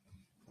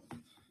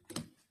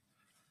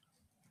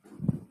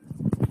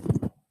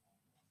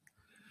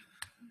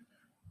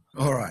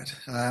All right.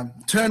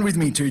 Turn with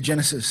me to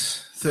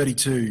Genesis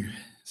 32,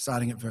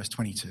 starting at verse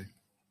 22.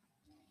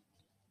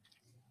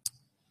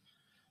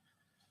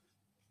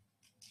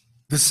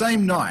 The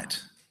same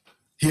night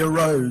he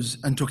arose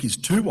and took his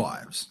 2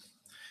 wives,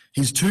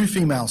 his 2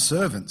 female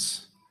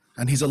servants,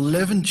 and his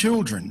 11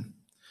 children,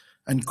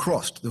 and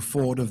crossed the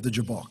ford of the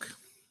Jabbok.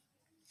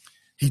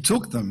 He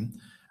took them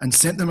and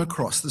sent them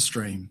across the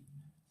stream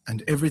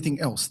and everything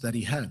else that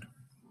he had.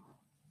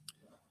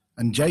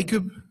 And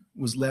Jacob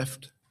was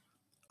left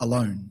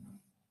alone.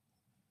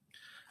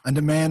 And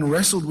a man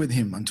wrestled with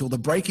him until the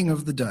breaking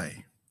of the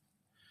day.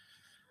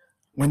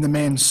 When the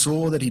man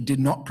saw that he did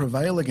not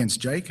prevail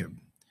against Jacob,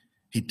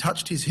 he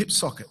touched his hip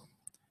socket,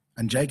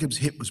 and Jacob's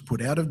hip was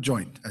put out of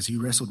joint as he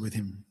wrestled with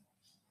him.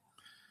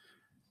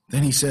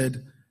 Then he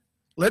said,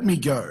 "Let me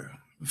go,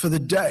 for the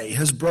day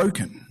has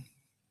broken."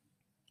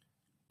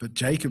 But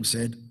Jacob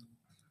said,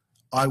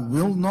 "I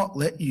will not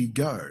let you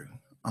go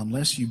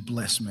unless you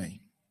bless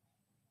me."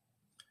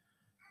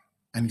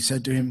 And he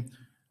said to him,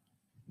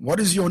 "What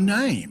is your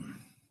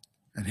name?"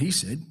 And he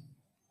said,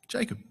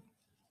 "Jacob."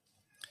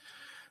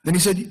 Then he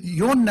said,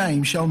 "Your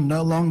name shall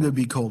no longer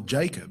be called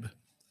Jacob,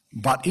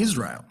 but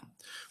Israel,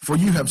 for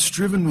you have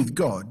striven with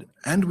God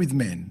and with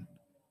men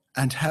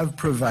and have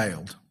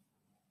prevailed."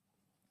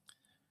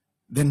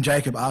 Then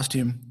Jacob asked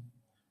him,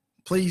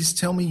 "Please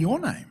tell me your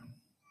name."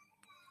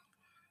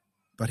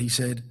 But he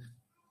said,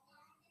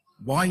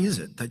 "Why is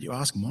it that you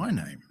ask my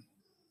name?"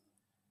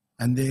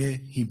 And there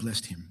he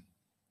blessed him.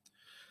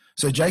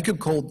 So Jacob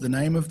called the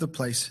name of the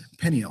place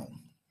Peniel,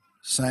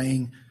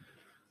 saying,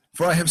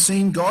 "For I have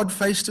seen God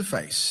face to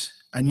face,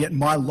 and yet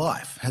my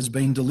life has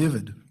been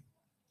delivered."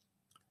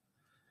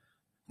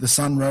 The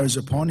sun rose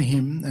upon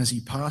him as he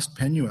passed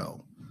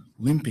Penuel,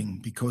 limping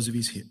because of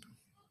his hip.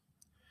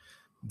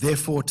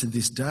 Therefore to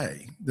this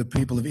day the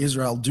people of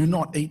Israel do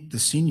not eat the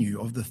sinew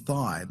of the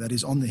thigh that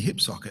is on the hip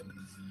socket,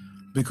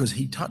 because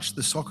he touched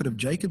the socket of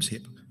Jacob's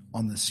hip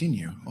on the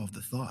sinew of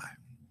the thigh.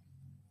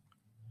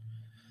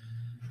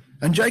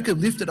 And Jacob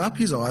lifted up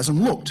his eyes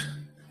and looked,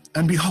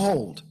 and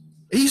behold,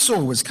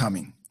 Esau was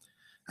coming,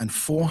 and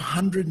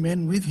 400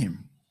 men with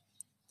him.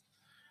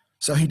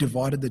 So he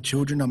divided the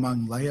children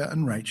among Leah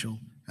and Rachel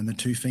and the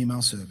 2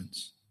 female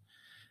servants.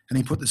 And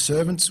he put the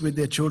servants with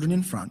their children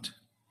in front,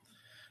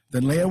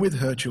 then Leah with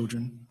her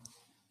children,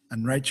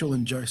 and Rachel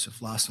and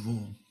Joseph last of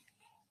all.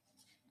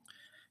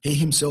 He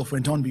himself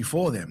went on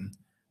before them,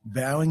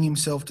 bowing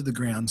himself to the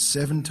ground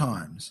 7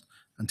 times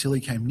until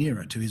he came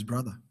nearer to his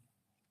brother.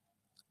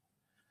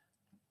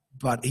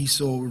 But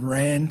Esau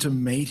ran to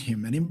meet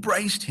him and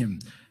embraced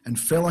him and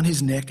fell on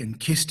his neck and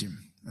kissed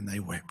him, and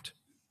they wept.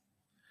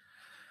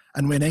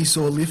 And when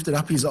Esau lifted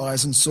up his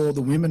eyes and saw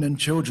the women and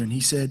children, he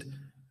said,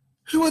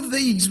 "Who are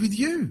these with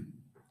you?"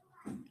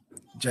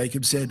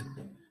 Jacob said,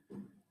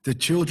 "The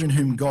children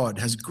whom God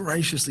has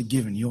graciously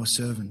given your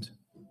servant."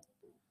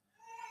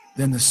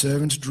 Then the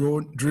servants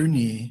drew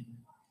near,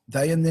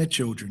 they and their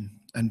children,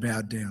 and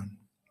bowed down.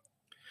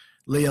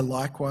 Leah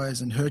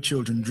likewise and her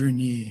children drew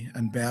near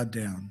and bowed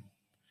down.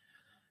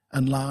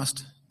 And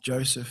last,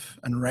 Joseph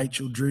and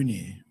Rachel drew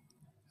near,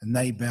 and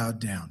they bowed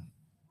down.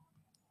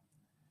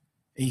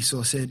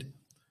 Esau said,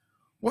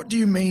 "What do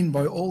you mean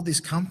by all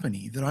this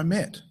company that I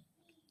met?"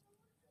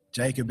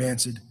 Jacob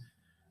answered,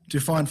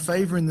 "To find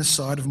favor in the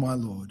sight of my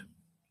Lord."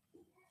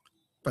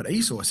 But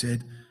Esau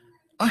said,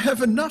 "I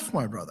have enough,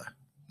 my brother.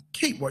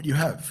 Keep what you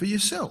have for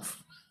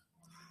yourself."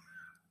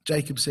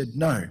 Jacob said,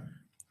 "No,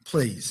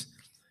 please,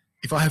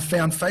 if I have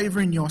found favor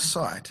in your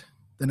sight,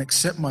 then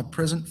accept my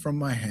present from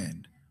my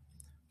hand.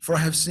 For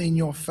I have seen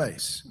your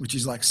face, which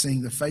is like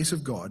seeing the face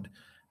of God,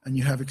 and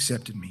you have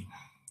accepted me.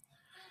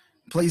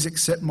 Please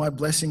accept my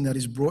blessing that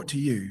is brought to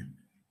you,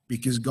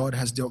 because God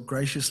has dealt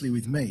graciously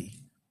with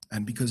me,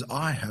 and because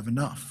I have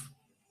enough."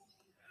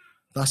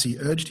 Thus he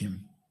urged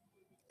him,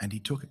 and he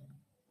took it.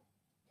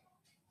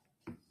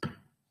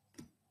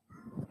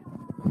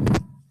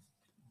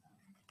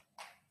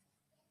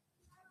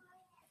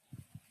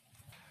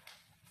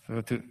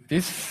 So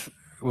this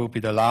will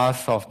be the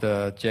last of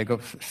the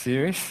Jacob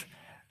series.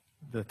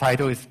 The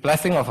title is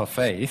Blessing of a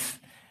Faith.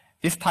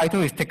 This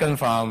title is taken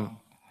from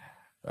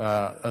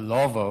a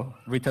novel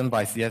written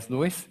by C.S.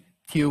 Lewis,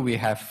 Till We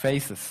Have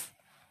Faces.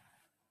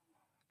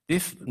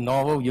 This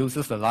novel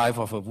uses the life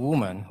of a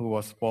woman who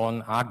was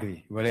born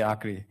ugly, very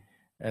ugly,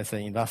 as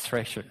an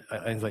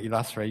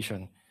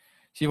illustration.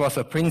 She was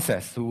a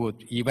princess who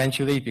would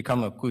eventually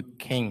become a good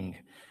king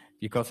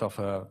because of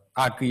her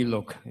ugly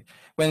look.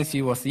 When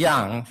she was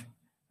young,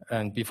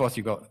 and before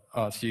she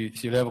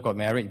never got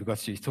married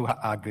because she's too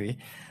ugly.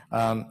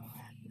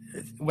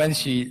 When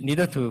she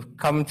needed to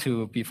come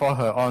to before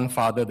her own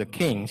father, the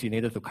king, she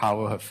needed to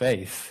cover her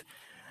face,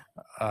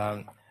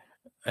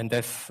 and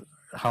that's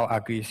how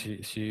ugly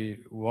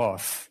she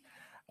was.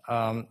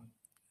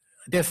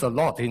 There's a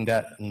lot in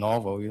that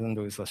novel, even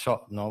though it's a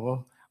short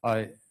novel.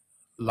 I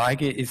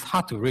like it. It's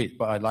hard to read,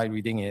 but I like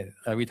reading it.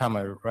 Every time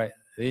I read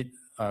it,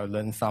 I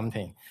learn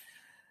something.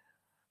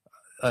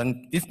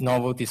 And this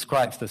novel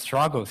describes the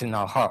struggles in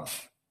our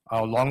hearts,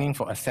 our longing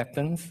for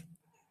acceptance,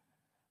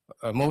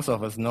 most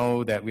of us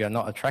know that we are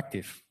not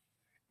attractive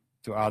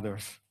to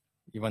others,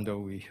 even though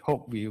we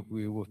hope we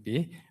would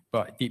be,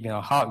 but deep in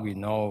our heart we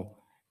know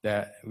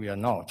that we are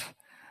not.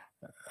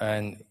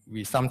 And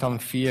we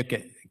sometimes fear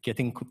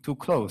getting too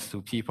close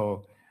to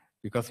people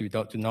because we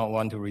do not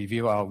want to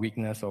reveal our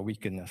weakness or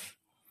wickedness.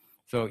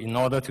 So in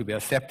order to be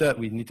accepted,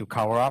 we need to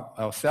cover up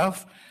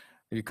ourselves.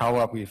 We cover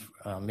up with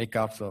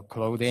makeups or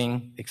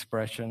clothing,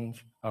 expressions,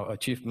 our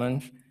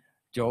achievements,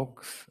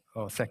 jokes,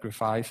 or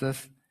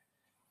sacrifices.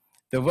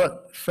 The word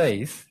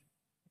faith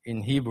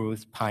in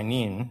Hebrews,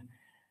 panin,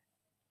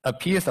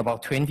 appears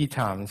about 20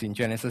 times in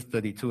Genesis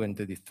 32 and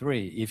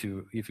 33 if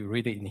you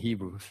read it in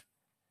Hebrews.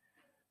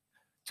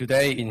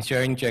 Today, in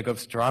sharing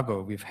Jacob's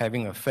struggle with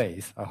having a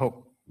faith, I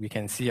hope we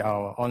can see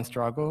our own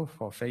struggle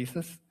for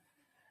faiths.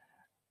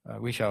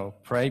 We shall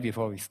pray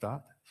before we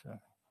start. So.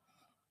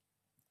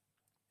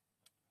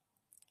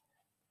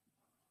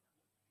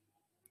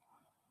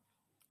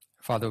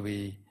 Father,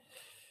 we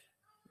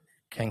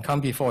can come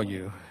before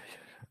you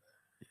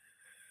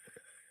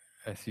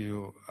as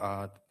you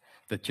are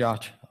the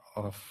judge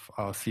of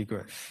our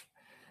secrets.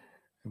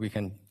 We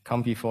can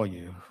come before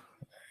you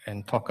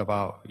and talk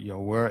about your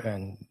word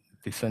and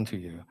listen to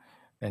you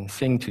and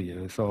sing to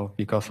you. So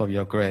because of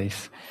your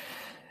grace,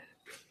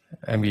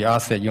 and we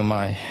ask that you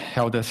might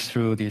help us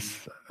through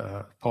this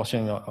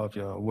portion of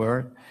your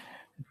word,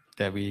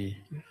 that we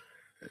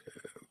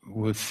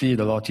would see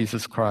the Lord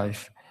Jesus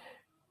Christ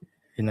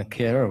in a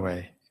clearer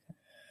way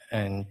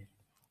and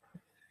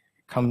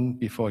come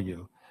before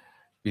you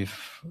with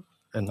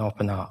an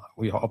open heart,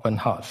 with open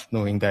hearts,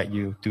 knowing that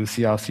you do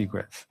see our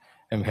secrets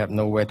and we have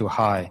nowhere to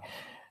hide.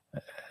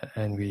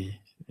 And we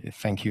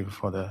thank you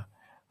for the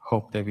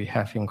hope that we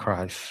have in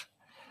Christ.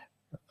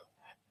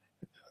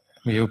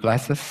 Will you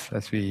bless us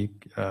as we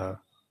go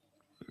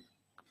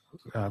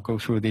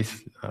through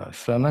this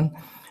sermon?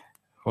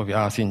 For we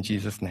ask in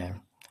Jesus'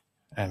 name.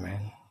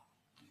 Amen.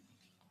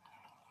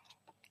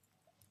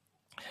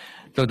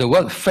 So the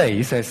word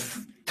faith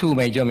has two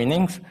major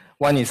meanings.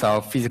 One is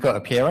our physical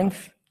appearance,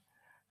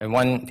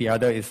 and the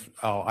other is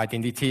our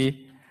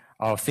identity,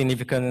 our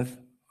significance,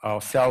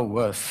 our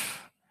self-worth.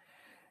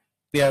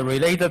 They are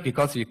related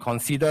because we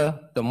consider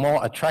the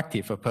more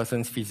attractive a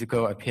person's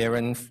physical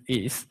appearance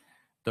is,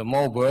 the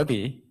more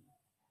worthy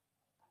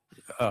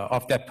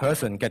of that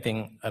person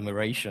getting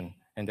admiration.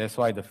 And that's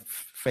why the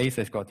faith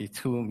has got these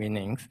two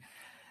meanings.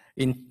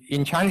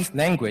 In Chinese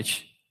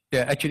language,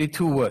 there are actually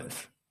two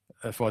words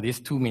for these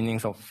two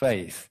meanings of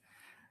faith.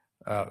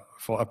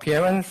 For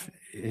appearance,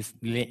 is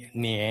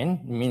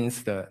nian,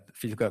 means the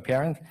physical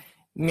appearance.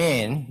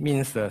 Mian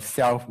means the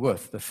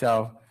self-worth,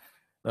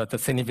 the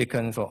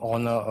significance or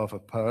honor of a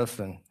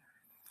person.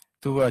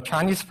 To a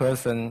Chinese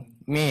person,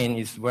 mian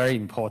is very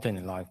important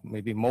in life,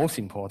 maybe most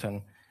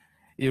important.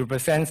 It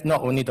represents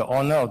not only the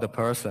honor of the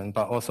person,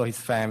 but also his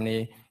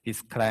family,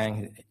 his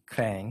clan,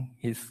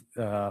 his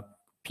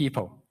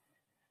people.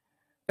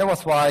 That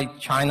was why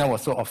China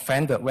was so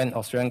offended when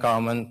Australian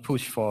government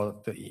pushed for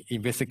the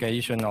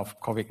investigation of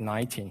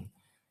COVID-19.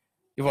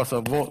 It was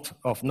a vote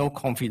of no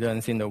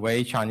confidence in the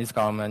way Chinese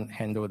government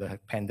handled the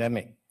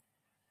pandemic.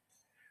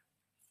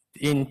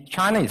 In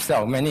China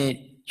itself,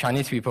 many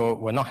Chinese people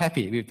were not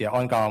happy with their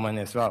own government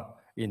as well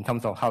in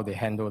terms of how they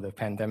handled the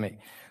pandemic.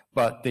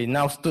 But they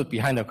now stood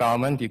behind the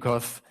government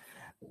because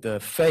the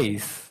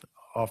face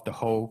of the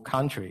whole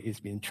country is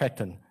being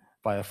threatened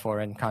by a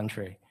foreign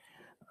country.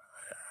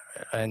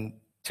 And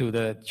to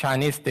the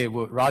Chinese, they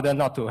would rather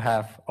not to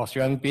have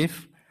Australian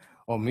beef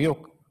or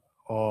milk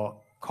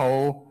or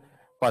coal,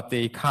 but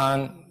they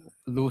can't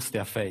lose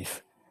their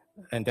face.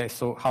 And that's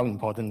so how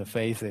important the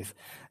face is.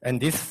 And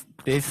this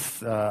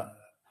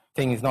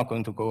thing is not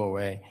going to go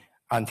away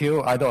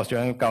until either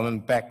Australian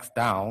government backs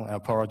down and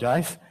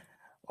apologize,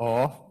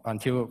 or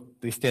until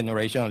this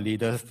generation of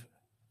leaders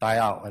die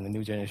out and the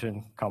new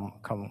generation come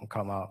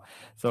out.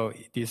 So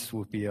this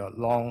would be a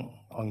long,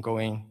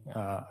 ongoing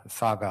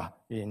saga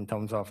in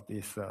terms of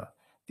this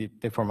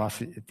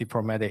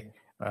diplomatic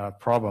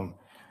problem.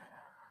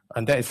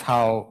 And that is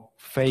how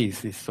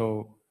faith is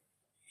so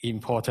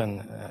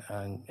important.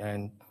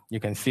 And you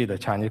can see the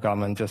Chinese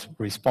government just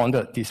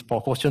responded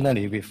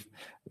disproportionately with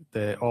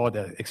all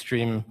the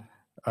extreme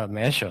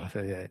measures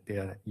that they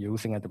are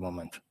using at the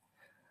moment.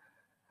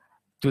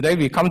 Today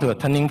we come to a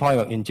turning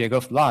point in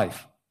Jacob's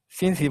life.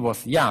 Since he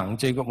was young,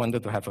 Jacob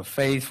wanted to have a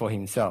faith for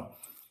himself.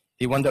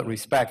 He wanted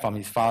respect from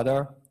his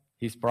father,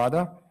 his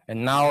brother,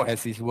 and now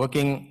as he's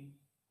working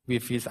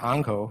with his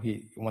uncle,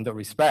 he wanted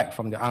respect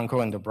from the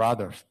uncle and the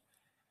brothers.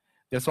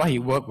 That's why he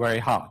worked very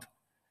hard.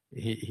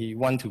 He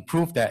wanted to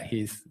prove that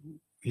he's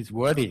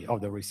worthy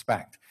of the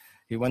respect.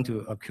 He wanted to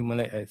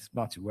accumulate as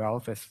much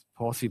wealth as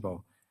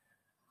possible.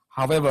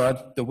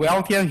 However, the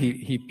wealthier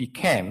he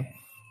became,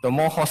 the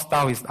more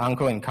hostile his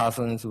uncle and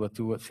cousins were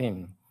towards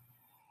him.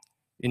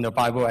 In the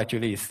Bible,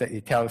 actually, it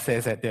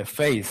says that their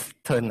face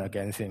turned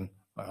against him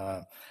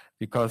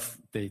because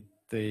they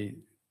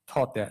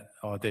thought that,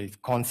 or they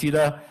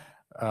consider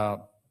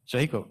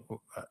Jacob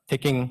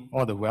taking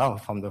all the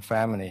wealth from the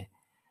family.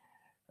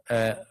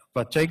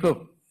 But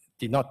Jacob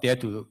did not dare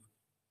to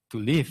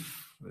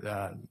leave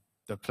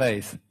the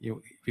place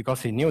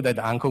because he knew that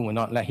the uncle would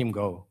not let him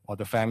go or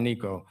the family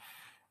go.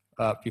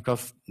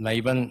 Because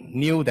Laban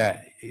knew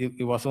that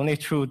it was only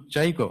through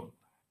Jacob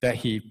that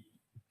he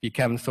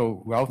became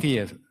so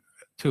wealthy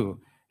too.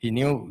 He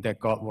knew that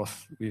God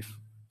was with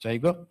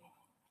Jacob.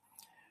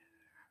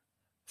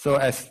 So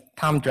as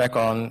time dragged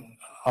on,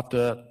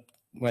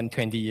 when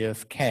 20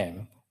 years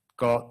came,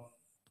 God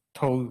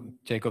told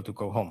Jacob to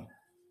go home.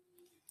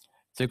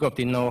 Jacob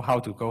didn't know how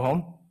to go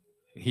home.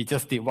 He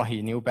just did what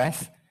he knew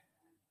best.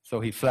 So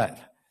he fled,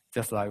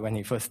 just like when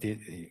he first did,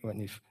 when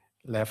he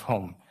left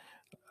home.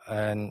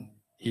 And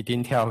he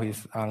didn't tell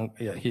his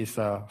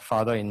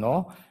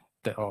father-in-law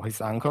or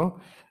his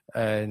uncle.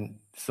 And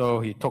so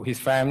he took his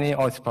family,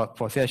 all his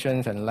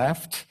possessions, and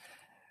left.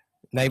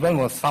 Laban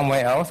was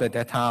somewhere else at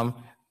that time.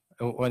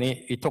 When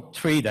it took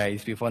 3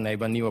 days before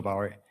Laban knew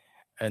about it.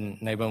 And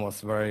Laban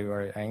was very,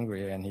 very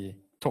angry. And he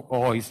took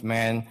all his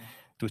men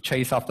to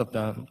chase after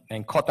them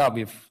and caught up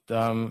with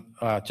them,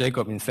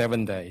 Jacob in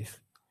 7 days.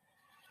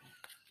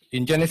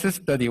 In Genesis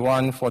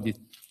 31,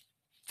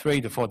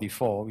 43 to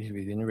 44, which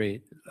we didn't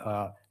read,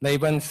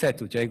 Laban said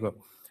to Jacob,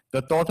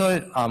 "The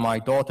daughters are my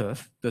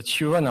daughters, the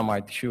children are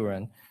my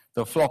children,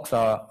 the flocks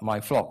are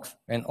my flocks,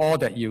 and all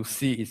that you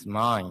see is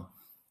mine.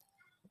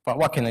 But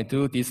what can I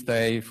do this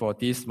day for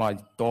these my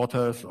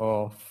daughters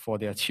or for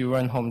their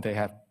children whom they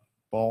have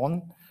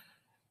born?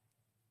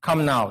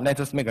 Come now, let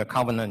us make a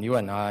covenant, you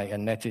and I,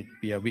 and let it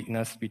be a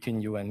witness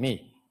between you and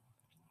me."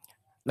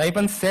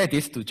 Laban said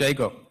this to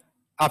Jacob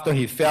after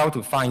he failed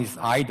to find his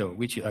idol,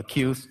 which he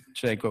accused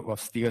Jacob of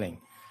stealing.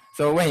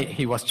 So when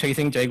he was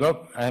chasing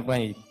Jacob, and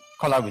when he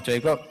caught up with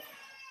Jacob,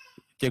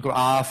 Jacob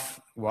asked,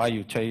 "Why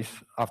you chase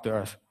after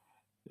us?"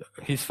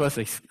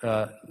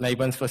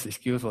 Laban's first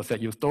excuse was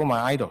that you stole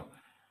my idol.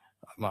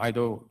 My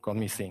idol got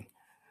missing.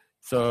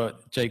 So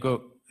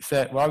Jacob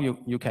said, "Well,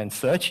 you can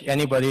search.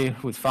 Anybody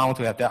who's found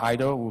to have that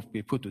idol will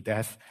be put to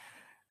death."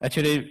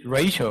 Actually,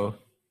 Rachel,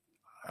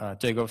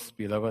 Jacob's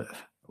beloved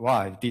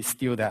wife, did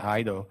steal that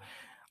idol.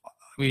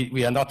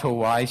 We are not told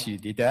why she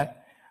did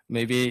that.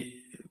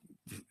 Maybe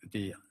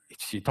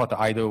she thought the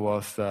idol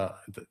was the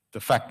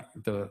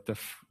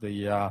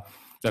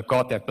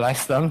God that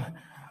blessed them,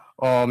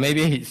 or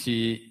maybe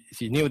she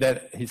knew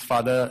that his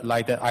father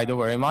liked that idol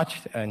very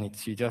much, and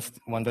she just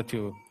wanted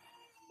to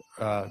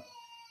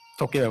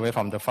took it away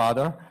from the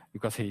father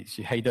because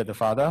she hated the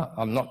father.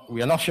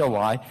 We are not sure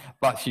why,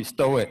 but she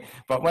stole it.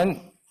 But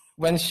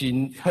when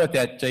she heard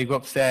that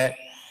Jacob said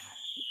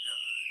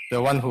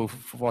the one who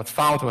was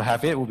found to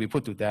have it will be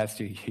put to death,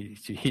 she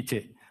hid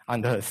it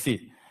under her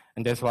seat.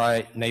 And that's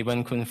why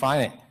Laban couldn't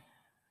find it.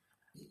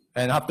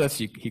 And after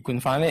he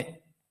couldn't find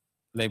it,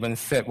 Laban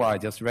said what I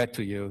just read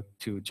to you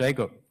to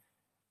Jacob.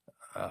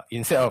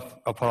 Instead of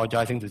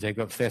apologizing to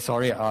Jacob, said,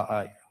 "Sorry,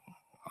 I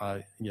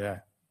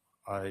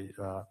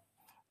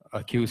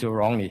accused you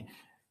wrongly."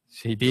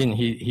 He didn't.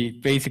 He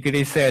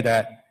basically said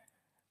that,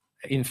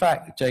 in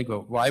fact,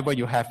 Jacob, whatever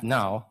you have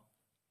now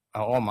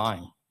are all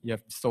mine. You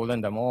have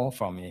stolen them all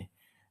from me.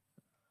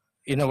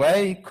 In a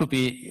way, it could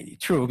be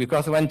true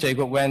because when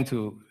Jacob went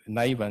to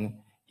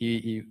Laban,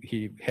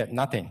 he had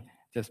nothing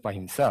just by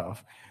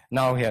himself.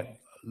 Now he had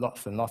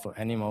lots and lots of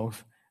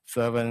animals,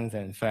 servants,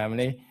 and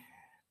family.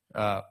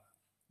 But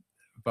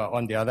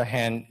on the other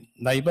hand,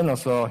 Laban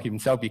also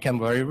himself became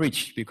very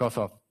rich because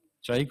of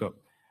Jacob,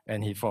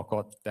 and he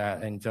forgot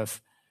that and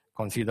just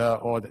considered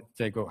all that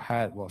Jacob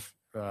had was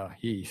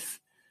his.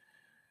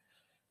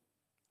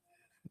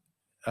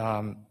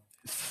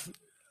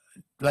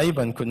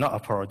 Laban could not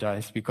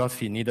apologize because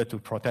he needed to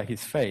protect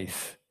his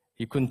face.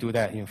 He couldn't do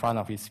that in front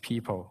of his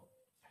people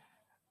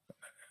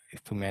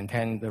to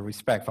maintain the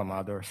respect from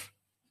others.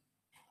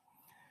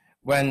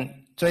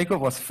 When Jacob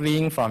was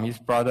fleeing from his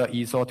brother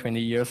Esau 20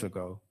 years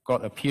ago,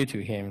 God appeared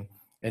to him,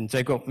 and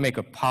Jacob made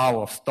a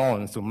pile of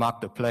stones to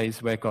mark the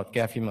place where God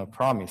gave him a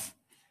promise.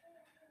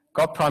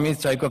 God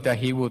promised Jacob that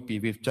he would be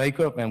with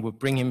Jacob and would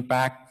bring him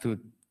back to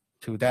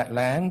that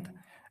land,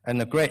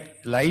 and a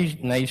great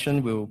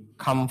nation will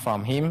come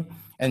from him,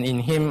 and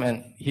in him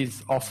and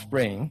his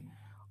offspring,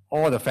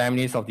 all the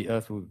families of the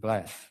earth will be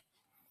blessed.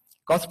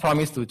 God's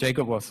promise to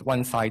Jacob was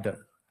one-sided.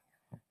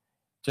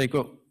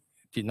 Jacob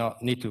did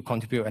not need to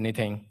contribute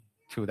anything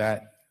to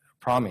that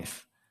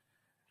promise.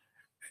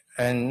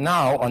 And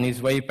now, on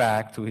his way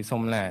back to his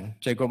homeland,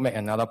 Jacob made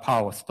another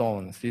pile of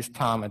stones, this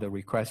time at the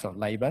request of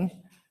Laban.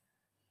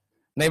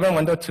 Laban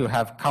wanted to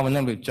have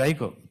covenant with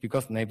Jacob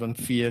because Laban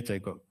feared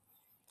Jacob.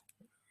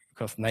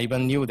 Because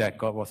Laban knew that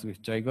God was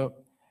with Jacob,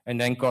 and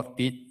then God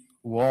did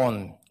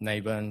warn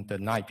Laban the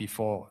night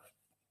before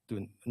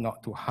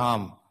not to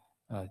harm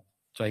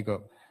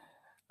Jacob.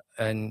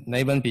 And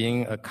Laban,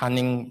 being a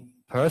cunning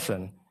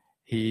person,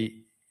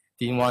 he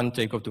didn't want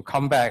Jacob to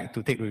come back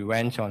to take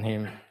revenge on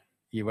him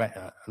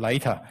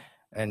later.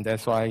 And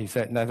that's why he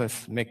said, "Let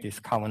us make this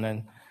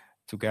covenant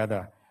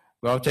together."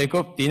 Well,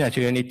 Jacob didn't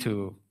actually need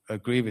to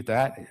agree with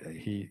that.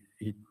 He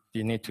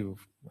didn't need to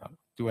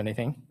do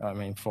anything. I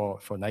mean, for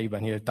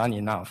Laban, he had done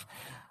enough.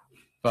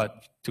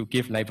 But to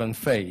give Laban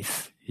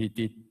faith, he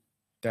did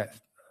that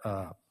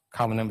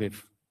covenant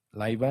with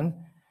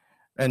Laban.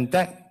 And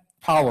that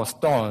power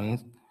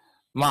stone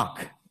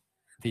marked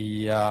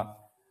the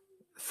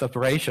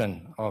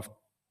separation of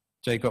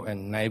Jacob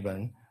and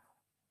Laban,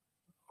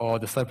 or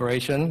the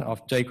separation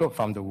of Jacob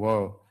from the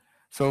world.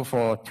 So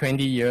for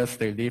 20 years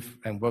they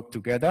lived and worked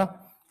together.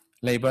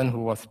 Laban,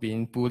 who was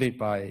being bullied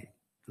by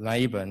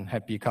Laban,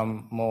 had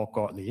become more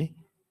godly.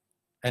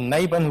 And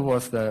Laban, who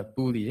was the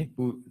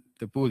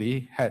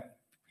bully, had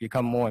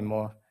become more and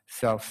more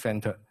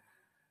self-centered.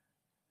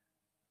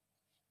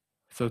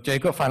 So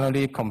Jacob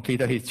finally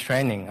completed his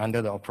training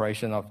under the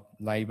operation of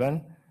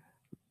Laban.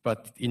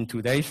 But in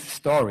today's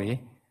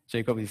story,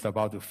 Jacob is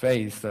about to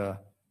face a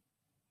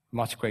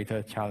much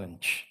greater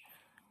challenge.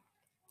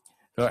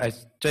 So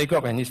as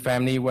Jacob and his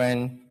family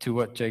went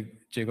toward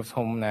Jacob's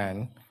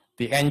homeland,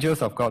 the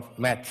angels of God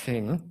met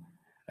him,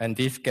 and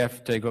this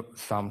gave Jacob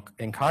some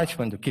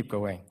encouragement to keep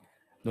going,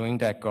 knowing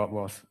that God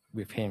was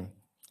with him.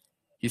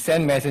 He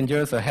sent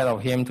messengers ahead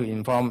of him to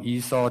inform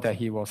Esau that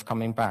he was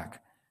coming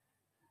back.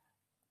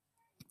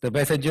 The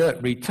messenger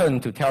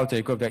returned to tell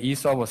Jacob that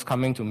Esau was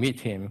coming to meet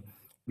him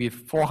with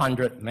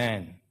 400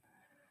 men.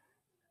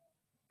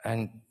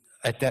 And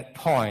at that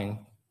point,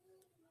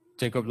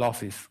 Jacob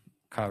lost his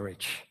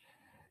courage.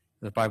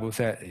 The Bible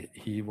said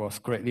he was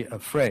greatly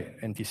afraid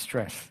and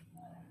distressed.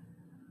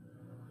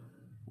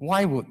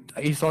 Why would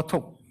Esau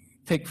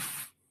take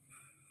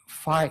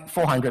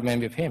 400 men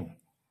with him?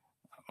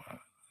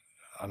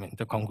 I mean,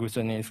 the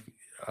conclusion is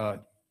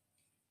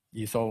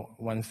Esau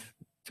wants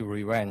to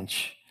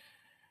revenge.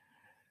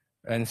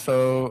 And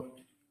so,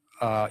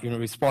 in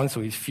response to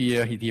his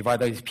fear, he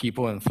divided his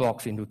people and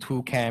flocks into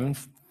 2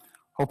 camps,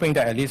 hoping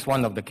that at least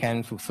one of the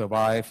camps would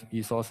survive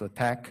Esau's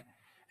attack,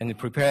 and he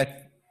prepared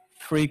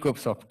 3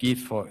 groups of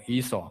gifts for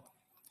Esau.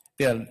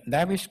 They are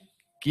lavish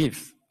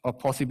gifts of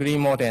possibly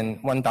more than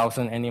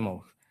 1,000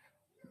 animals,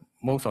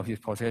 most of his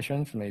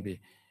possessions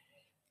maybe.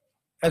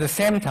 At the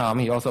same time,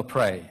 he also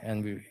prayed,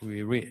 and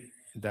we read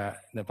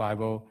the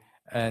Bible,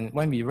 and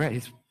when we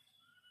read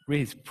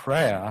his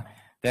prayer,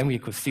 then we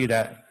could see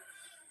that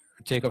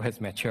Jacob has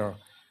matured,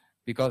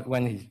 because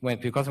when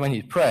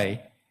he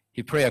prayed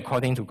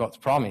according to God's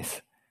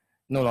promise,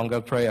 no longer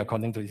pray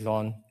according to his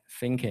own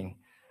thinking,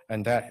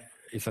 and that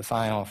is a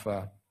sign of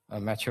a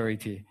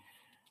maturity.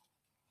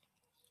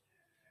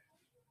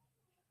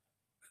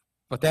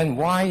 But then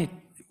why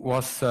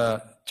was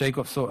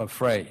Jacob so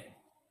afraid?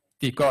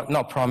 Did God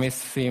not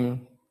promise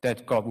him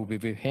that God would be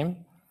with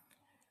him?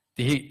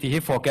 Did he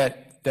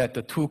forget that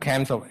the 2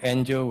 camps of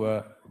angels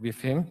were with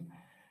him?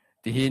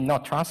 Did he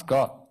not trust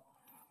God?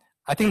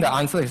 I think the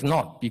answer is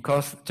not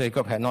because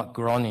Jacob had not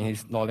grown in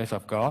his knowledge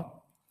of God.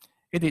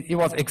 It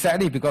was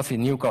exactly because he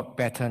knew God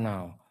better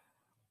now.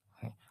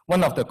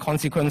 One of the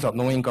consequences of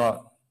knowing God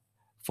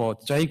for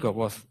Jacob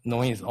was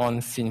knowing his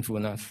own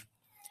sinfulness.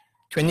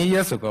 20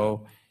 years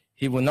ago,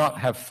 he would not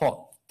have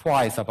thought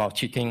twice about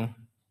cheating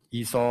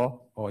Esau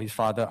or his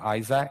father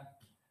Isaac.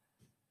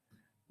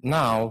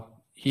 Now,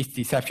 his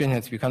deception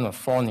has become a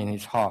thorn in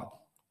his heart.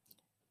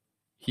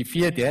 He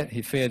feared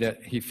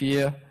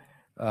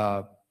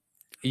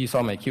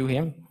Esau may kill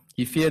him.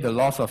 He feared the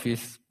loss of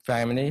his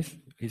families,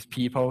 his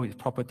people, his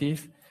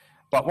properties.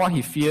 But what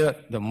he feared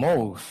the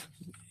most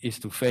is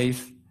to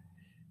face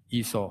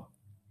Esau.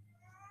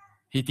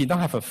 He did not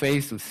have a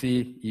face to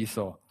see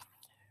Esau.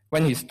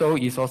 When he stole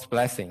Esau's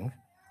blessing,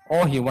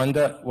 all he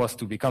wanted was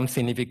to become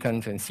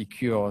significant and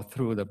secure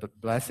through the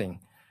blessing.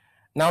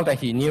 Now that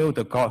he knew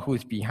the God who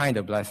is behind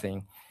the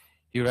blessing,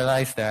 he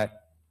realized that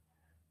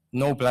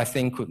no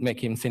blessing could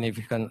make him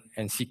significant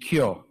and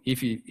secure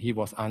if he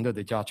was under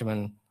the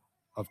judgment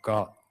of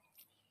God.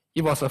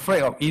 He was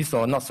afraid of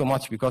Esau not so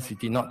much because he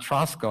did not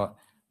trust God,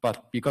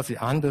 but because he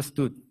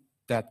understood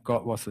that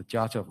God was the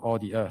judge of all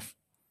the earth.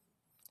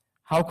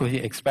 How could he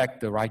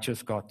expect the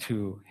righteous God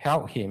to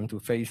help him to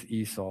face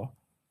Esau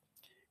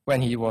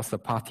when he was the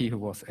party who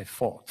was at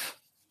fault?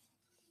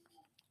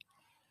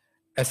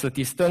 As the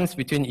distance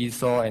between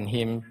Esau and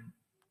him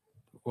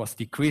was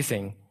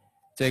decreasing,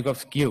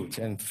 Jacob's guilt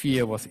and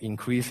fear was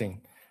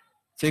increasing.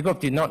 Jacob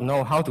did not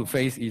know how to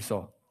face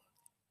Esau.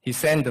 He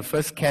sent the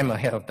first camp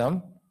ahead of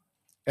them.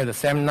 At the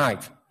same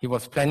night, he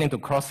was planning to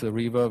cross the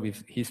river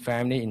with his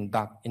family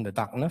in the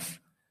darkness,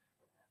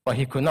 but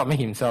he could not make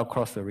himself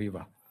cross the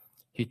river.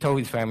 He told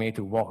his family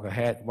to walk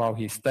ahead while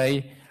he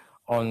stayed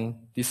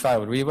on this side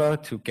of the river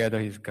to gather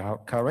his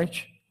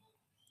courage.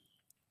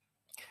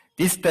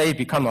 This day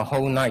became a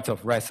whole night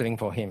of wrestling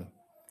for him.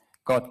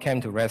 God came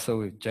to wrestle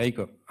with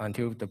Jacob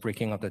until the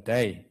breaking of the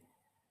day.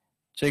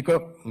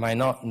 Jacob might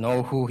not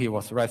know who he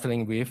was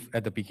wrestling with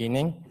at the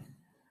beginning.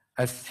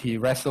 As he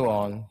wrestled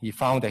on, he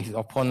found that his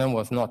opponent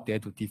was not there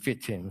to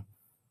defeat him,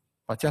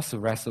 but just to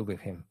wrestle with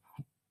him.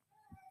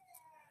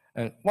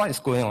 And what is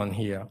going on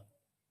here?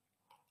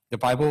 The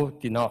Bible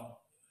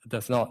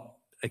does not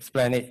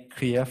explain it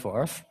clear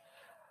for us.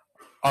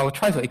 I will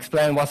try to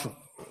explain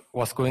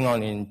what's going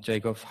on in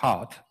Jacob's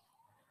heart.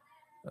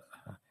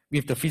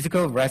 With the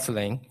physical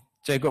wrestling,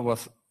 Jacob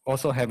was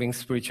also having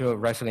spiritual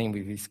wrestling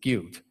with his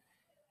guilt,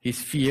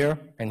 his fear,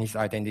 and his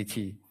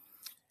identity.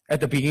 At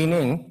the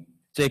beginning,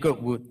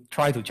 Jacob would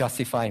try to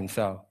justify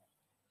himself.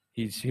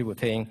 He would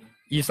think,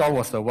 Esau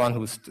was the one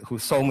who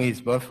sold me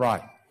his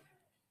birthright.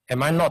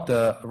 Am I not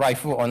the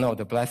rightful owner of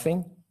the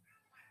blessing?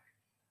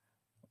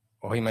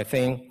 Or he might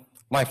think,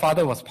 my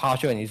father was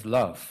partial in his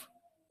love.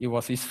 It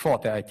was his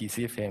fault that I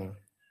deceived him.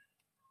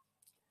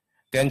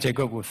 Then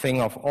Jacob would think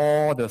of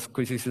all the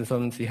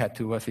criticisms he had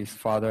towards his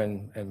father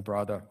and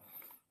brother.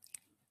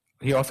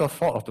 He also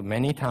thought of the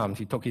many times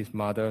he took his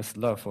mother's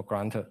love for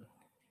granted.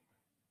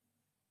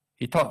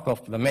 He thought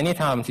of the many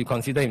times he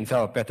considered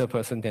himself a better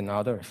person than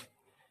others.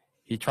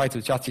 He tried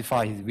to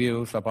justify his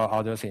views about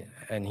others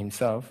and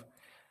himself.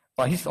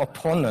 But his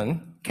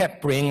opponent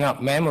kept bringing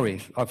up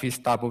memories of his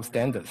double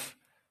standards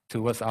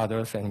towards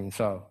others and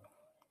himself.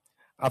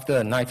 After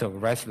a night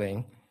of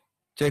wrestling,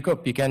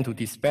 Jacob began to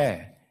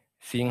despair,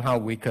 seeing how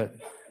wicked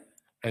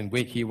and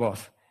weak he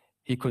was.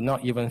 He could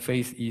not even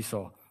face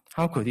Esau.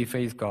 How could he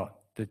face God,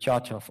 the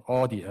judge of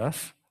all the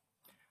earth?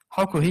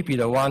 How could he be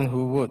the one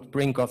who would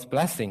bring God's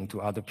blessing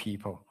to other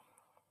people?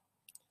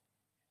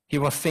 He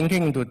was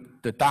sinking into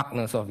the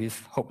darkness of his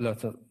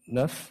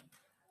hopelessness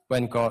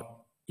when God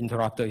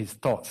interrupted his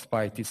thoughts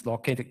by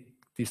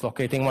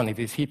dislocating one of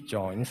his hip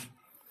joints.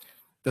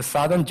 The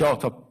sudden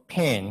jolt of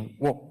pain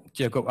woke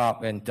Jacob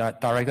up and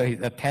directed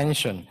his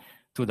attention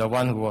to the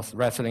one who was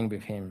wrestling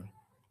with him.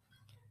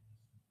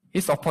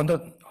 His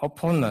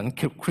opponent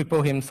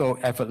crippled him so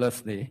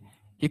effortlessly,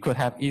 he could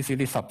have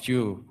easily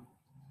subdued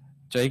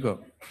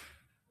Jacob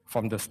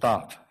from the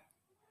start.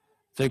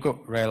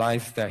 Jacob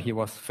realized that he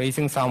was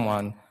facing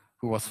someone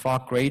who was far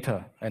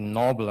greater and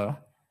nobler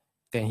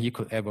than he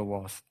could ever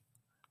was.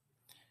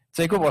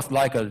 Jacob was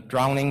like a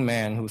drowning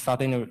man who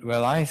suddenly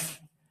realized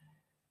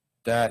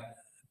that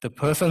the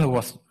person who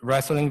was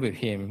wrestling with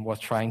him was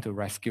trying to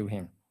rescue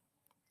him.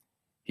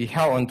 He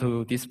held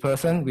onto this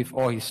person with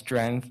all his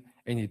strength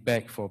and he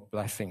begged for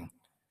blessing.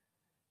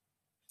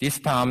 This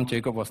time,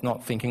 Jacob was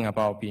not thinking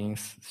about being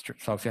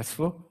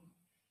successful.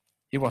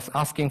 He was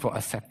asking for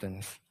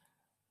acceptance.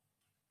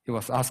 He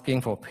was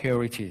asking for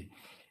purity.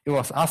 He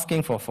was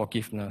asking for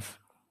forgiveness.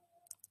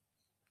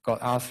 God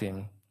asked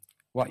him,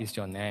 "What is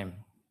your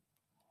name?"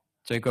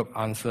 Jacob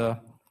answered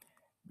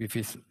with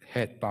his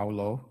head bowed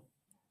low,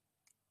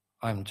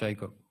 "I'm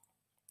Jacob.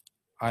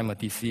 I'm a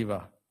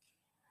deceiver.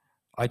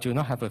 I do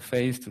not have a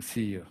face to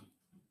see you."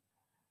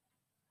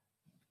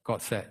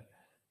 God said,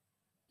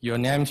 "Your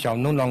name shall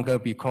no longer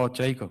be called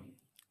Jacob,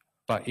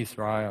 but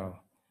Israel,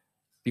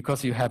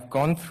 because you have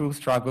gone through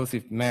struggles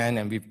with man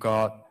and with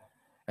God,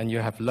 and you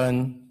have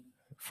learned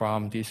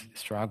from these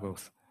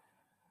struggles."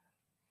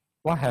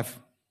 What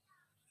have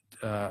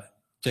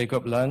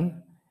Jacob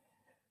learned?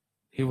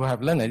 He would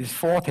have learned at least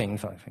 4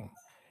 things, I think.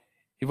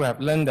 He would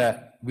have learned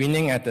that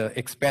winning at the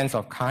expense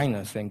of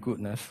kindness and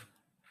goodness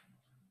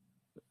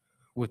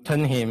would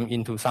turn him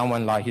into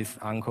someone like his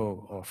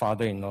uncle or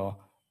father-in-law,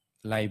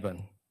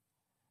 Laban.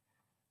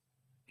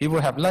 He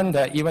would have learned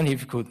that even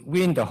if he could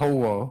win the whole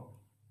world,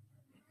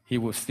 he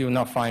would still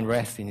not find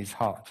rest in his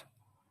heart.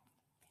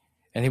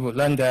 And he would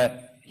learn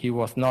that he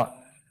was not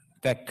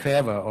that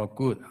clever or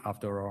good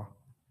after all.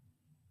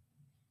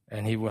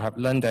 And he would have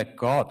learned that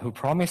God, who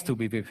promised to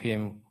be with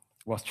him,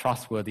 was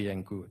trustworthy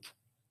and good.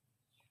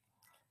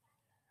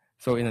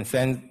 So in a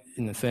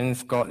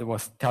sense, God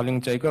was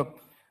telling Jacob,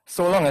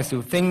 so long as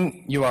you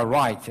think you are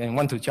right and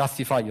want to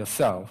justify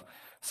yourself,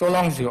 so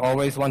long as you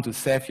always want to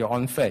save your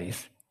own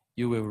face,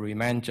 you will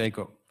remain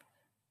Jacob.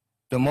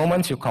 The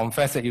moment you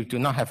confess that you do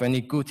not have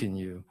any good in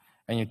you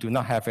and you do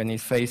not have any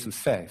face to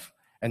save,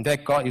 and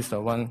that God is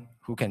the one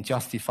who can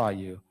justify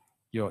you,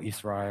 you're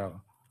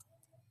Israel.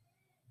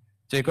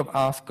 Jacob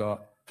asked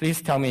God,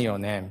 "Please tell me your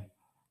name."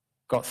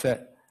 God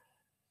said,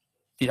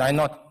 "Did I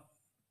not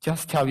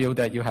just tell you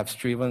that you have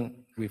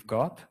striven with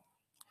God?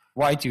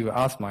 Why do you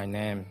ask my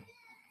name?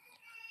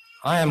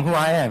 I am who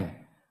I am.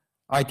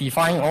 I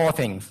define all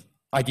things.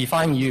 I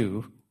define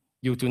you.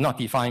 You do not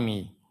define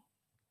me.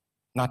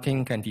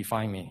 Nothing can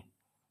define me."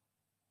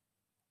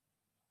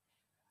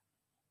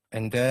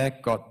 And there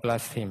God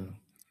blessed him.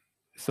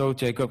 So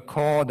Jacob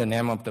called the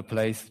name of the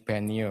place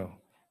Peniel,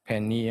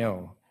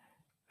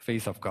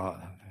 face of God,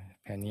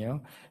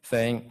 Peniel,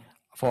 saying,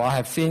 "For I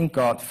have seen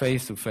God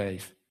face to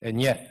face,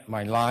 and yet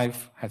my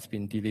life has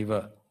been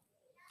delivered."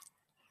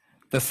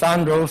 The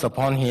sun rose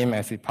upon him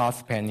as he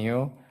passed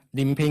Peniel,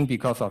 limping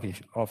because of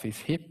his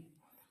hip.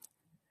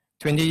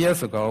 20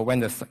 years ago,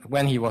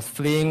 when he was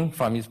fleeing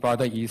from his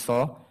brother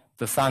Esau,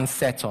 the sun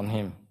set on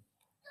him.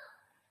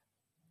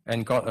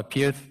 And God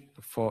appeared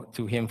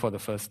to him for the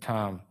first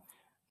time.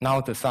 Now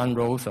the sun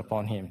rose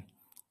upon him.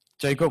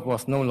 Jacob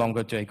was no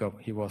longer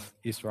Jacob, he was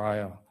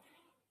Israel.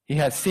 He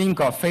had seen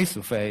God face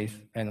to face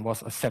and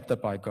was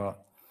accepted by God.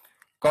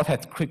 God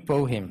had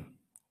crippled him.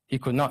 He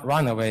could not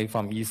run away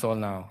from Esau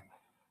now.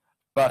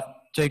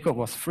 But Jacob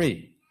was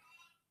free.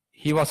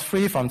 He was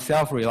free from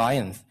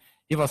self-reliance.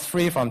 He was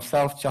free from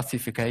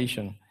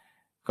self-justification.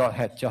 God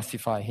had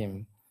justified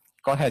him.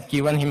 God had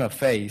given him a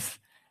face.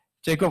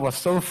 Jacob was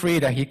so free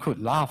that he could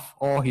laugh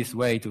all his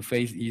way to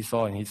face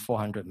Esau and his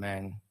 400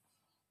 men.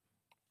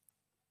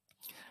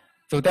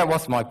 So that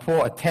was my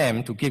poor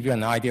attempt to give you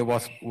an idea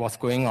what's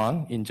going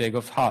on in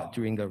Jacob's heart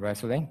during the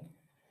wrestling.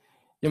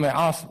 You may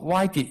ask,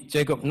 why did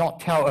Jacob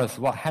not tell us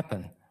what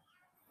happened?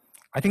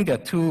 I think there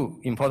are two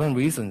important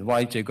reasons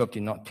why Jacob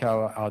did not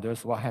tell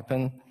others what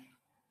happened.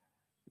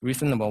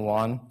 Reason number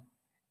one,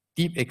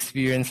 deep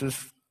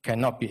experiences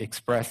cannot be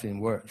expressed in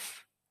words.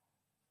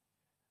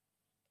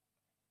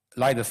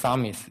 Like the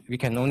psalmist, we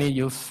can only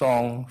use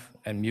songs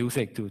and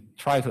music to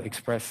try to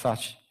express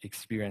such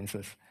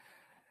experiences.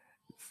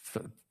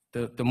 So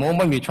the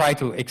moment we try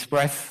to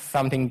express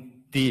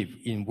something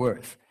deep in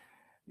words,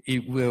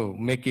 it will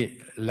make it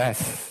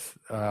less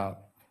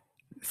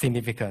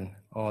significant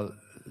or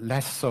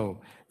less so.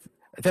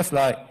 Just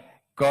like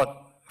God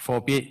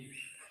forbid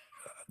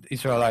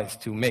Israelites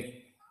to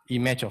make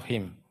image of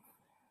him.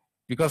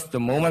 Because the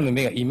moment we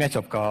make an image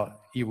of God,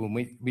 it will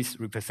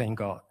misrepresent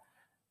God.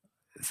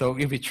 So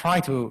if we try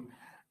to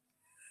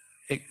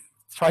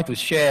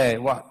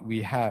share what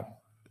we have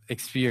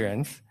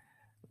experienced,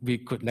 we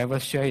could never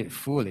share it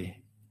fully.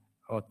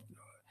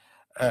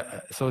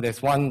 So there's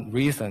one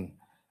reason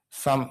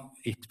some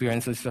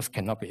experiences just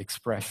cannot be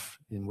expressed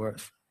in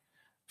words.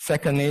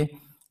 Secondly,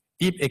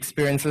 deep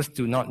experiences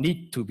do not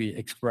need to be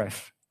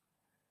expressed.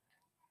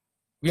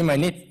 We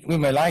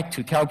may like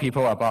to tell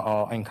people about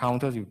our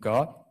encounters with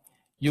God,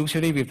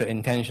 usually with the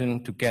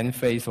intention to gain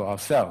faith for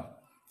ourselves.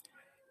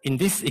 In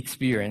this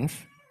experience,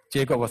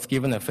 Jacob was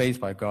given a faith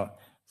by God,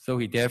 so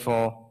he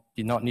therefore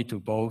did not need to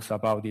boast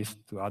about this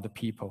to other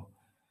people.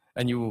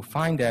 And you will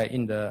find that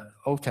in the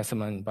Old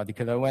Testament, in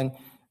particular, when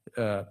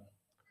the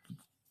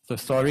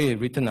story is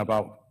written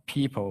about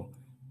people,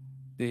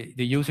 they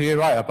usually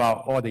write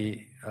about all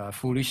the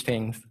foolish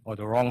things or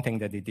the wrong thing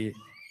that they did.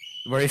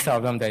 Very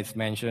seldom that is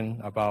mentioned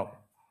about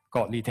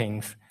godly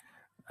things,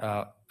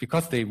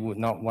 because they would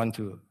not want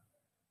to,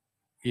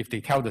 if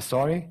they tell the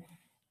story,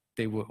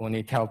 they would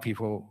only tell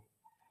people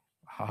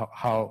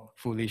how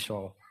foolish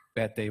or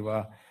bad they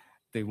were.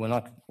 They would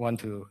not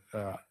want to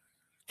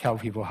tell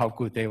people how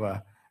good they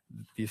were,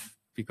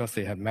 because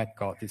they have met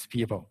God, these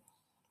people.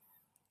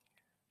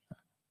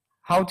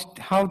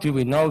 How do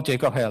we know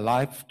Jacob had a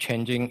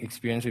life-changing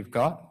experience with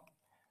God?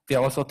 There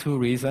are also two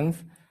reasons.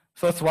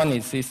 First one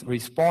is his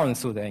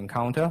response to the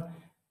encounter.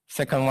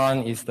 Second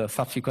one is the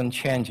subsequent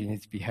change in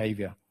his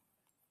behavior.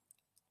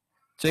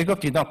 Jacob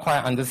did not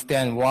quite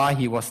understand why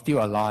he was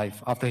still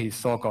alive after he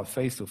saw God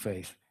face to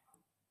face.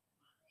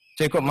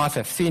 Jacob must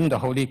have seen the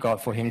Holy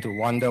God for him to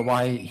wonder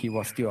why he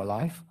was still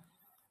alive.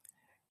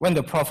 When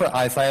the prophet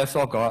Isaiah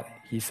saw God,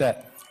 he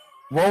said,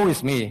 "Woe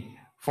is me,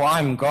 for I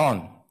am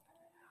gone,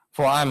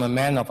 for I am a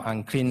man of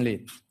unclean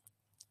lips."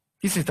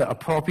 This is the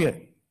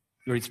appropriate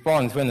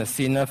response when a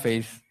sinner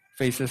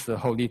faces the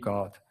Holy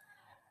God,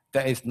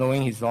 that is,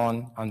 knowing his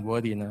own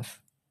unworthiness.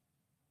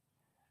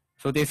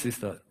 So this is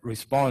the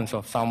response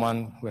of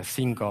someone who has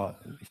seen God,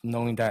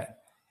 knowing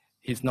that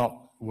he's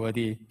not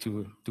worthy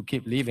to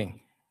keep living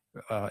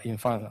in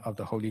front of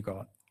the Holy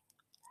God.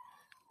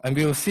 And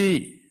we will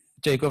see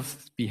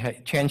Jacob's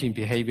change in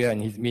behavior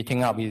and his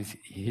meeting up with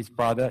his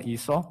brother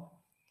Esau.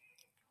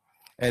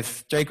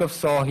 As Jacob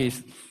saw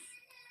his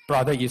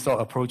brother Esau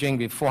approaching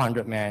with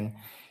 400 men,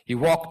 he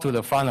walked to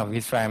the front of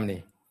his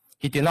family.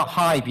 He did not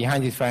hide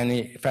behind his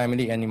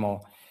family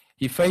anymore.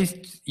 He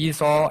faced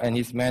Esau and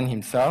his men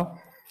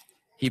himself.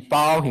 He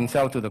bowed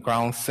himself to the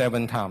ground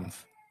 7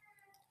 times.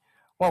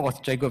 What was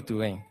Jacob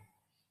doing?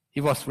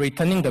 He was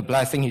returning the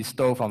blessing he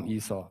stole from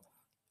Esau.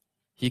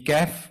 He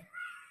gave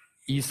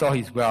Esau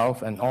his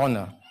wealth and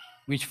honor,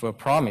 which were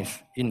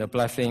promised in the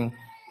blessing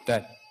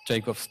that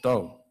Jacob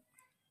stole.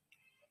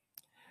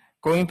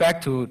 Going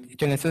back to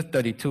Genesis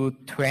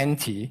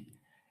 32:20,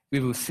 we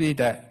will see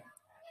that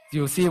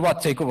you will see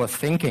what Jacob was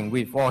thinking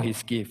with all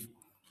his gifts.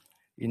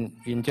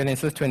 In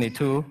Genesis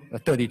 32,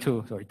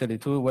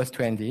 verse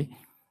 20,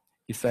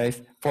 he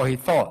says, "For he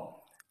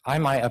thought, I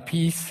might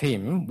appease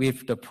him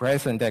with the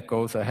present that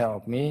goes ahead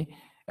of me,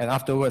 and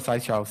afterwards I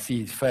shall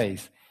see his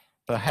face.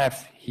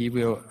 Perhaps he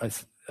will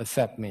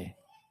accept me."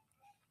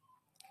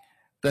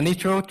 The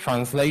literal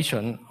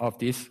translation of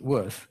this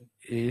verse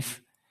is,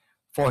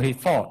 "For he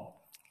thought,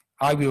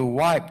 I will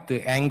wipe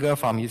the anger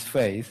from his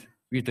face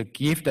with the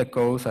gift that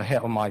goes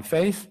ahead of my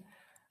face.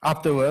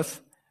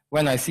 Afterwards,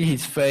 when I see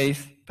his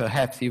face,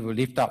 perhaps he will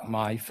lift up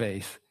my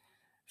face."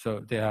 So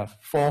there are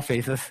 4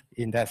 faces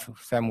in that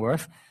same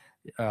verse,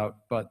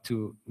 but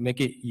to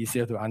make it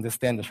easier to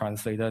understand, the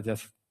translator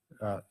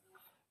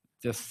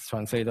just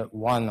translated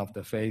one of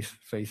the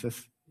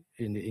faces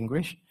in the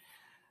English.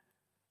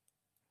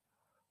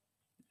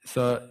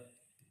 So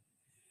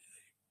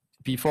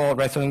before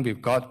wrestling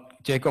with God,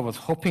 Jacob was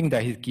hoping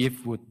that his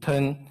gift would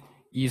turn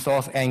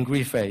Esau's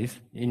angry face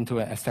into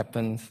an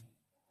accepting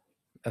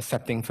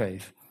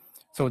face,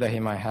 so that he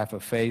might have a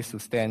face to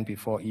stand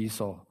before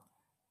Esau.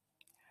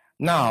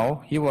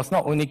 Now, he was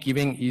not only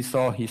giving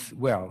Esau his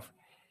wealth,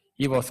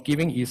 he was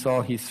giving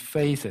Esau his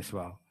face as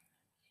well,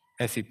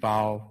 as he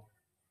bowed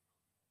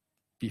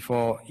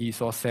before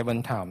Esau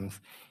 7 times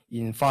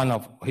in front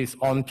of his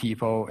own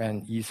people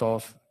and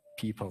Esau's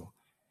people.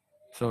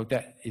 So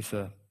that is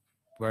a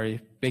very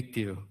big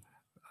deal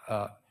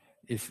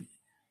is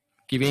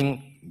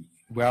giving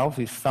wealth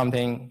is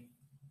something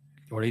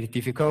already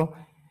difficult.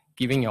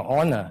 Giving your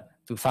honor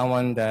to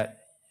someone that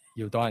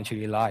you don't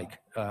actually like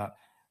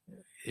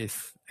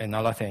is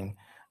another thing.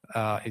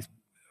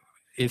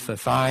 It's a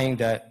sign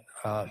that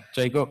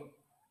Jacob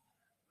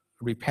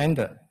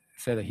repented,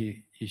 said that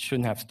he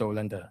shouldn't have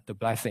stolen the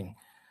blessing,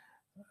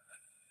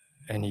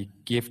 and he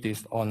gave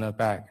this honor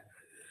back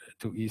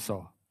to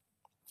Esau.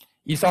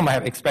 Esau might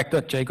have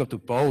expected Jacob to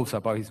boast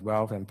about his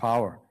wealth and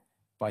power,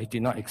 but he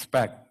did not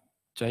expect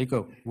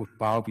Jacob would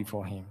bow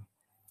before him.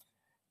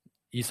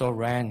 Esau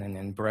ran and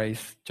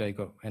embraced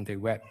Jacob, and they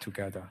wept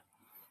together.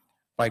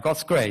 By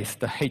God's grace,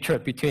 the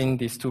hatred between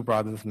these two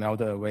brothers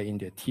melted away in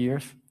their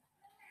tears.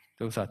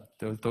 Those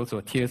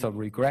were tears of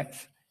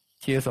regret,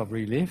 tears of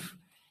relief,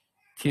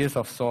 tears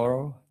of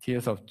sorrow,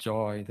 tears of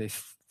joy.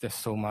 There's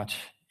so much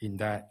in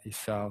that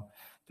itself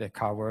that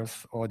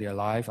covers all their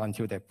lives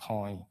until that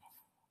point.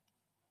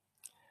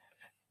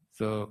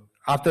 So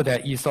after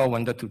that, Esau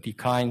wanted to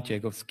decline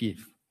Jacob's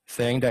gift,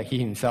 saying that he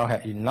himself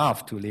had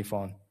enough to live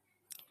on.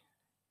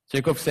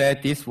 Jacob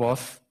said this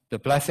was the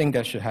blessing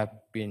that should have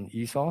been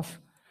Esau's.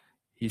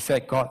 He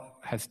said God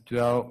had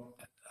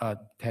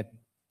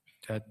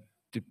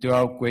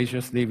dwelt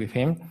graciously with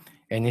him,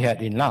 and he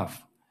had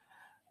enough.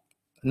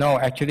 No,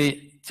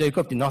 actually,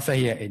 Jacob did not say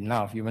he had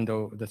enough, even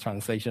though the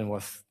translation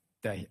was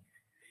that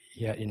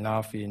he had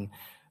enough in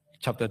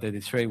chapter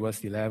 33,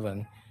 verse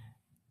 11.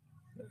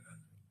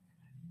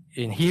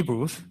 In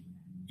Hebrews,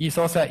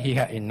 Esau said he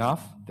had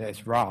enough, that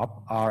is Rab,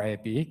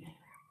 R-A-B,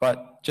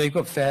 but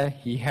Jacob said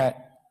he had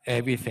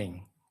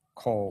everything,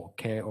 Kol,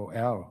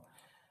 K-O-L.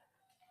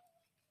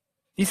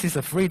 This is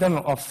the freedom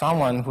of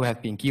someone who has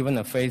been given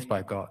a face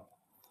by God.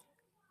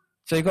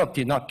 Jacob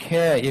did not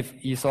care if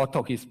Esau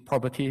took his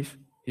properties,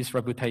 his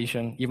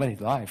reputation, even his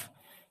life,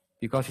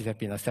 because he had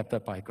been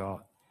accepted by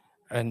God.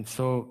 And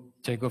so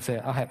Jacob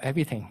said, I have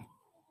everything,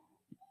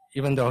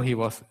 even though he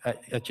was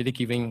actually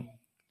giving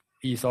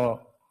Esau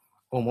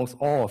almost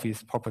all of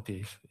his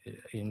properties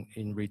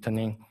in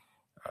returning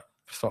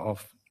for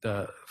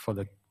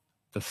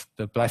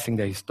the blessing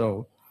that he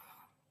stole.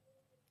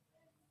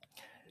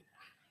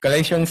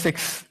 Galatians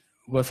 6,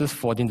 verses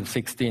 14 to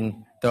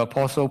 16, the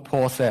Apostle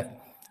Paul said,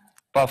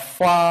 but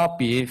far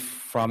be it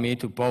from me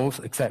to boast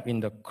except in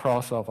the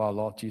cross of our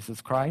Lord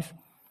Jesus Christ,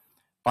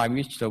 by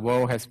which the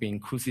world has been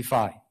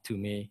crucified to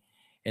me,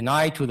 and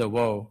I to the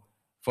world.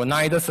 For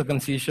neither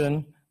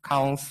circumcision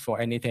counts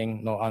for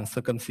anything, nor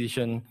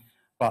uncircumcision,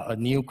 but a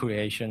new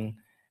creation.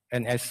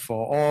 And as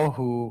for all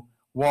who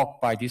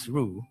walk by this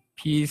rule,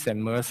 peace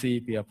and mercy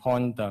be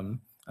upon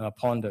them and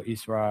upon the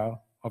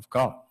Israel of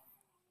God.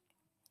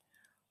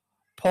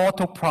 Paul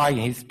took pride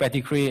in his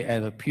pedigree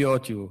as a pure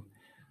Jew.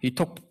 He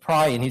took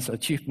pride in his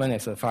achievement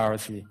as a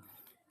Pharisee.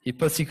 He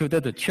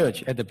persecuted the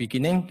church at the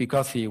beginning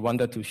because he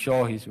wanted to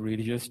show his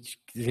religious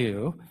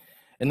zeal,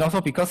 and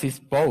also because his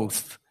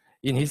boast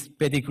in his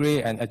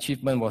pedigree and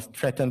achievement was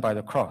threatened by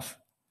the cross.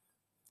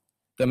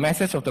 The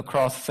message of the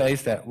cross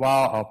says that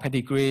while our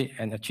pedigree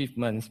and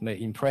achievements may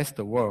impress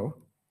the world,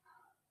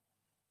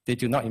 they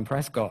do not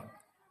impress God.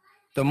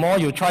 The more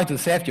you try to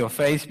save your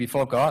face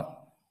before God,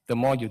 the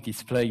more you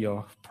display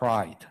your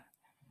pride.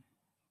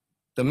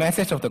 The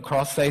message of the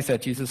cross says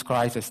that Jesus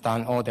Christ has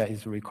done all that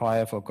is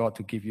required for God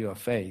to give you a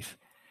face.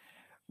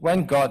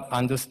 When Paul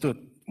understood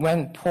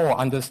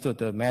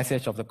the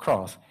message of the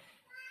cross,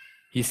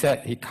 he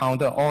said he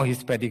counted all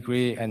his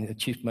pedigree and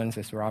achievements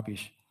as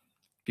rubbish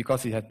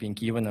because he had been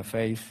given a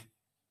face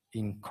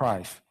in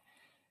Christ.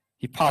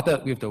 He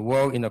parted with the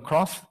world in the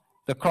cross.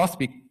 The cross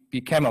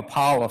became a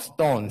pile of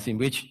stones in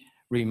which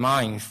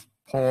reminds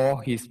Paul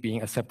he's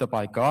being accepted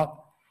by God,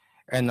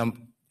 and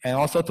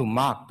also to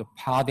mark the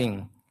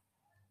parting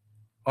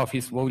of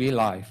his worldly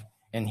life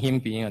and him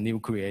being a new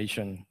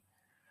creation.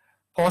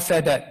 Paul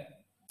said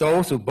that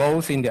those who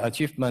boast in their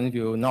achievement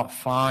will not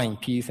find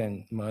peace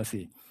and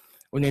mercy.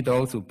 Only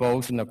those who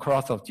boast in the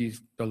cross of the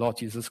Lord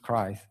Jesus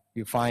Christ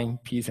will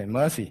find peace and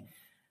mercy.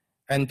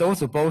 And those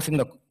who boast in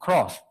the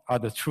cross are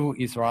the true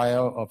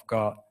Israel of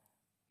God,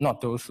 not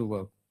those who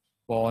were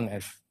born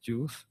as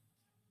Jews.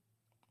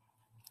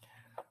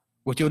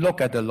 Would you look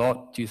at the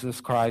Lord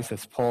Jesus Christ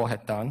as Paul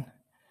had done?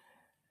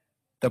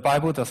 The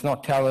Bible does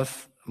not tell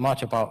us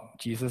much about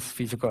Jesus'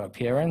 physical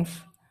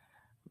appearance,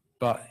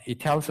 but it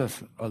tells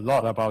us a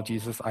lot about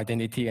Jesus'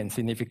 identity and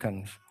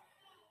significance.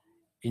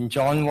 In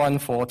John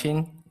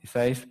 1:14, it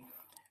says,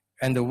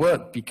 and the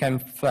Word became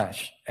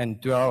flesh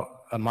and dwelt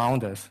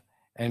among us,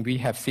 and we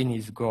have seen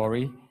his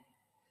glory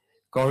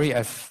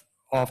as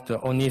of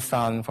the only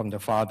Son from the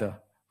Father,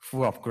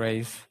 full of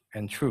grace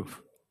and truth.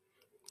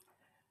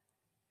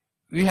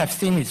 We have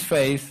seen his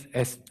face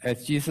as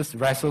Jesus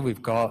wrestled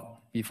with God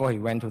before he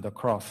went to the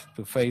cross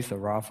to face the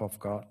wrath of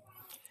God.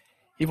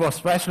 He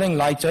was wrestling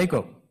like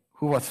Jacob,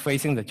 who was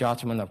facing the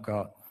judgment of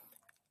God.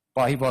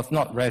 But he was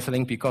not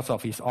wrestling because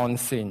of his own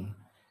sin.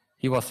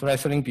 He was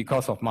wrestling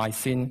because of my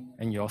sin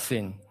and your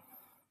sin.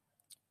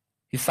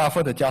 He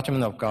suffered the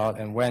judgment of God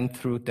and went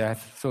through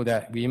death so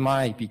that we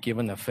might be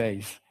given a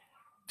face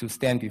to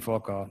stand before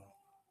God.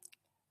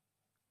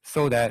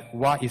 so that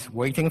what is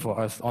waiting for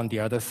us on the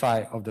other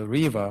side of the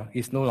river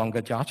is no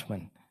longer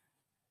judgment,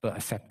 but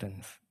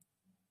acceptance.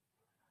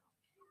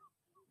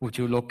 Would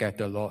you look at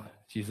the Lord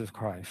Jesus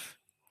Christ?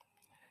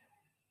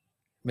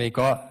 May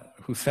God,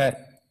 who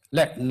said,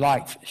 "Let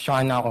light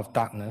shine out of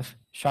darkness,"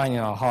 shine in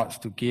our hearts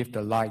to give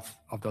the light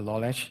of the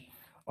knowledge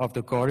of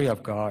the glory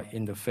of God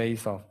in the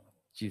face of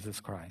Jesus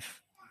Christ.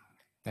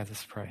 Let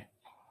us pray.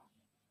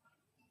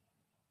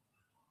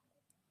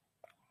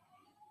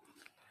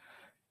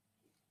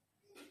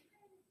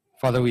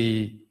 Father,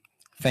 we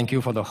thank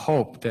you for the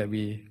hope that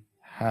we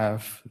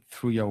have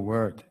through your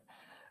word.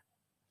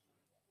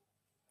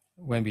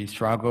 When we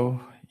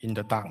struggle in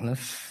the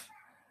darkness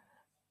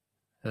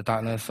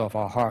of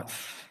our hearts,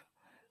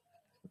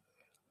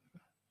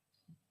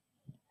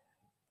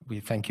 we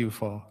thank you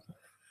for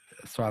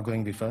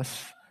struggling with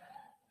us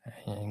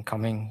and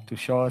coming to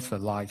show us the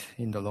light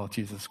in the Lord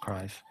Jesus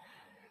Christ.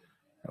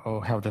 Oh,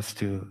 help us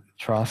to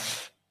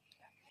trust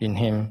in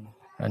him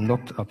and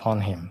look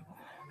upon him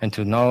and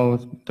to know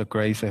the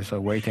grace that's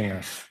awaiting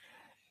us.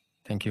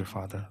 Thank you,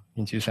 Father.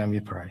 In Jesus' name we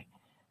pray.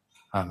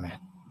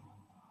 Amen.